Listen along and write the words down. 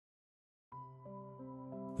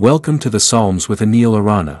Welcome to the Psalms with Anil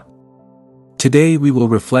Arana. Today we will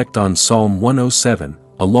reflect on Psalm 107,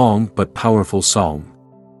 a long but powerful psalm.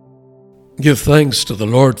 Give thanks to the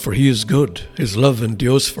Lord, for he is good. His love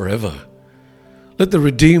endures forever. Let the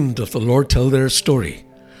redeemed of the Lord tell their story.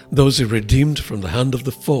 Those he redeemed from the hand of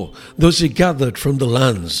the foe, those he gathered from the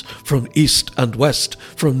lands, from east and west,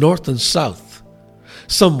 from north and south.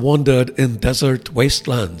 Some wandered in desert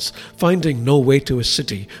wastelands, finding no way to a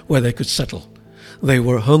city where they could settle. They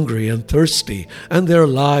were hungry and thirsty, and their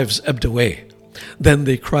lives ebbed away. Then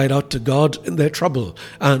they cried out to God in their trouble,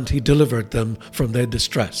 and he delivered them from their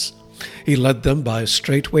distress. He led them by a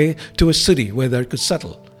straight way to a city where they could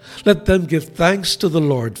settle. Let them give thanks to the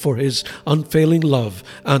Lord for his unfailing love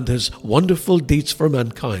and his wonderful deeds for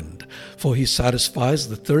mankind, for he satisfies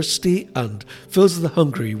the thirsty and fills the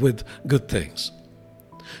hungry with good things.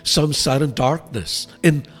 Some sat in darkness,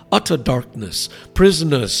 in utter darkness,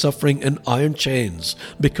 prisoners suffering in iron chains,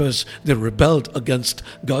 because they rebelled against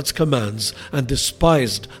God's commands and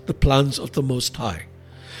despised the plans of the Most High.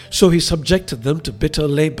 So he subjected them to bitter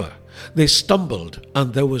labor. They stumbled,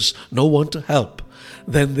 and there was no one to help.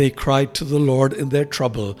 Then they cried to the Lord in their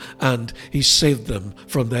trouble, and he saved them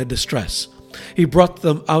from their distress. He brought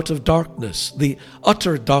them out of darkness, the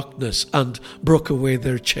utter darkness, and broke away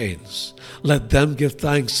their chains. Let them give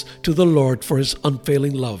thanks to the Lord for his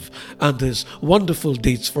unfailing love and his wonderful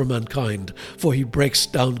deeds for mankind, for he breaks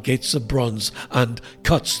down gates of bronze and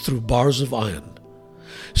cuts through bars of iron.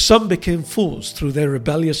 Some became fools through their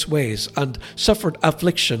rebellious ways and suffered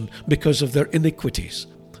affliction because of their iniquities.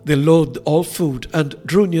 They loathed all food and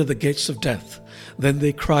drew near the gates of death. Then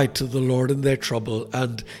they cried to the Lord in their trouble,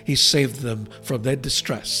 and he saved them from their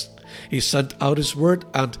distress. He sent out his word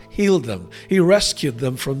and healed them. He rescued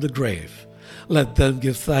them from the grave. Let them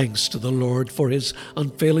give thanks to the Lord for his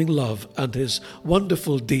unfailing love and his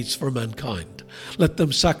wonderful deeds for mankind. Let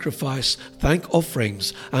them sacrifice thank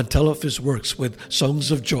offerings and tell of his works with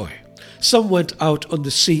songs of joy. Some went out on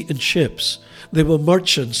the sea in ships. They were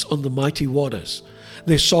merchants on the mighty waters.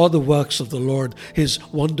 They saw the works of the Lord, his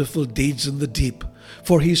wonderful deeds in the deep.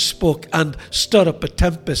 For he spoke and stirred up a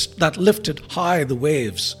tempest that lifted high the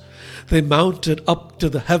waves. They mounted up to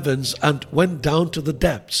the heavens and went down to the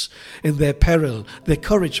depths. In their peril, their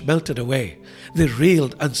courage melted away. They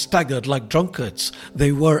reeled and staggered like drunkards.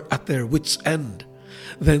 They were at their wits' end.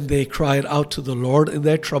 Then they cried out to the Lord in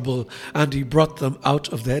their trouble, and he brought them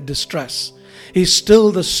out of their distress. He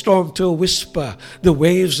stilled the storm to a whisper. The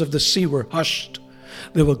waves of the sea were hushed.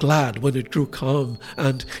 They were glad when it grew calm,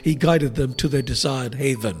 and he guided them to their desired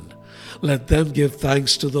haven. Let them give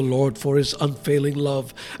thanks to the Lord for his unfailing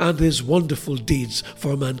love and his wonderful deeds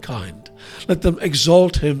for mankind. Let them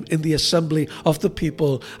exalt him in the assembly of the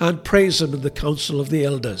people and praise him in the council of the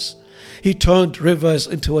elders. He turned rivers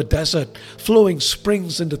into a desert, flowing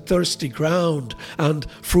springs into thirsty ground, and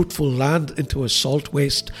fruitful land into a salt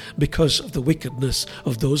waste because of the wickedness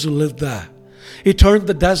of those who lived there. He turned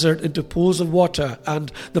the desert into pools of water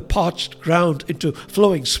and the parched ground into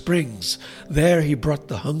flowing springs. There he brought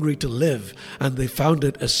the hungry to live, and they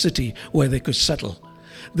founded a city where they could settle.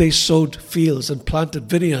 They sowed fields and planted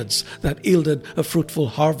vineyards that yielded a fruitful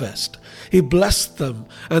harvest. He blessed them,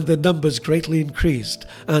 and their numbers greatly increased,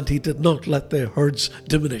 and he did not let their herds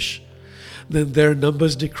diminish. Then their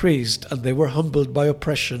numbers decreased, and they were humbled by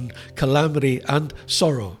oppression, calamity, and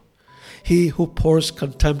sorrow. He who pours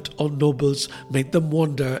contempt on nobles made them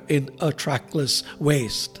wander in a trackless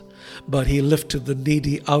waste. But he lifted the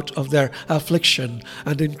needy out of their affliction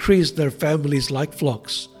and increased their families like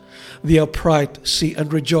flocks. The upright see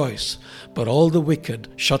and rejoice, but all the wicked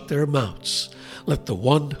shut their mouths. Let the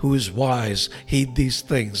one who is wise heed these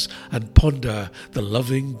things and ponder the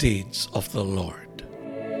loving deeds of the Lord.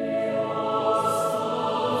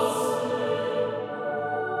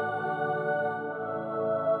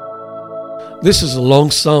 This is a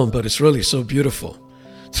long psalm, but it's really so beautiful.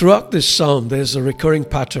 Throughout this psalm, there's a recurring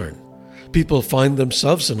pattern. People find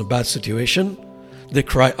themselves in a bad situation. They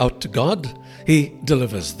cry out to God. He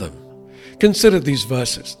delivers them. Consider these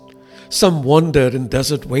verses. Some wandered in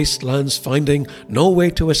desert wastelands, finding no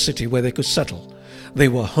way to a city where they could settle. They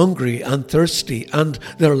were hungry and thirsty, and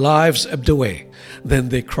their lives ebbed away. Then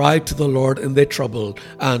they cried to the Lord in their trouble,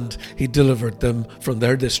 and he delivered them from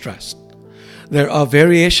their distress. There are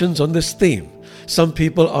variations on this theme. Some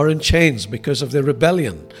people are in chains because of their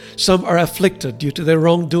rebellion. Some are afflicted due to their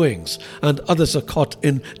wrongdoings, and others are caught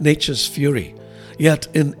in nature's fury. Yet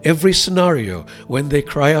in every scenario, when they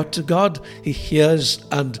cry out to God, he hears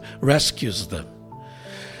and rescues them.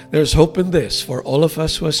 There's hope in this for all of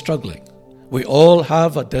us who are struggling. We all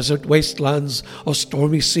have our desert wastelands or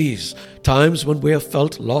stormy seas, times when we have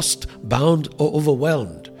felt lost, bound, or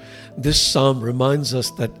overwhelmed. This psalm reminds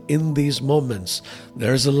us that in these moments,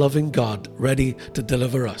 there is a loving God ready to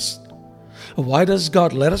deliver us. Why does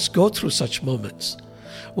God let us go through such moments?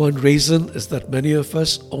 One reason is that many of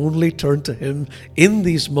us only turn to Him in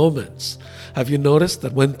these moments. Have you noticed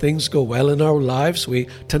that when things go well in our lives, we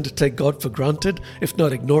tend to take God for granted, if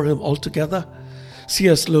not ignore Him altogether?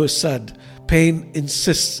 C.S. Lewis said, "Pain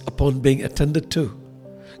insists upon being attended to.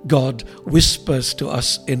 God whispers to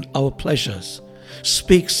us in our pleasures,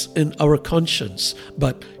 speaks in our conscience,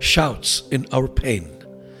 but shouts in our pain.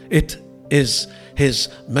 It is His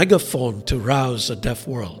megaphone to rouse a deaf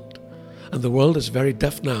world." And the world is very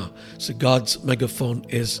deaf now, so God's megaphone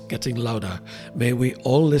is getting louder. May we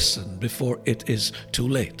all listen before it is too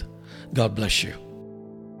late. God bless you.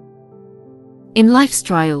 In life's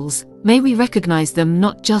trials, may we recognize them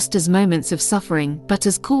not just as moments of suffering, but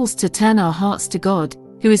as calls to turn our hearts to God,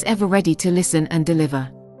 who is ever ready to listen and deliver.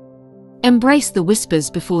 Embrace the whispers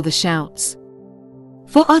before the shouts.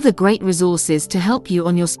 For other great resources to help you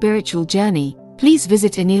on your spiritual journey, please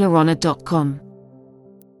visit anilarana.com.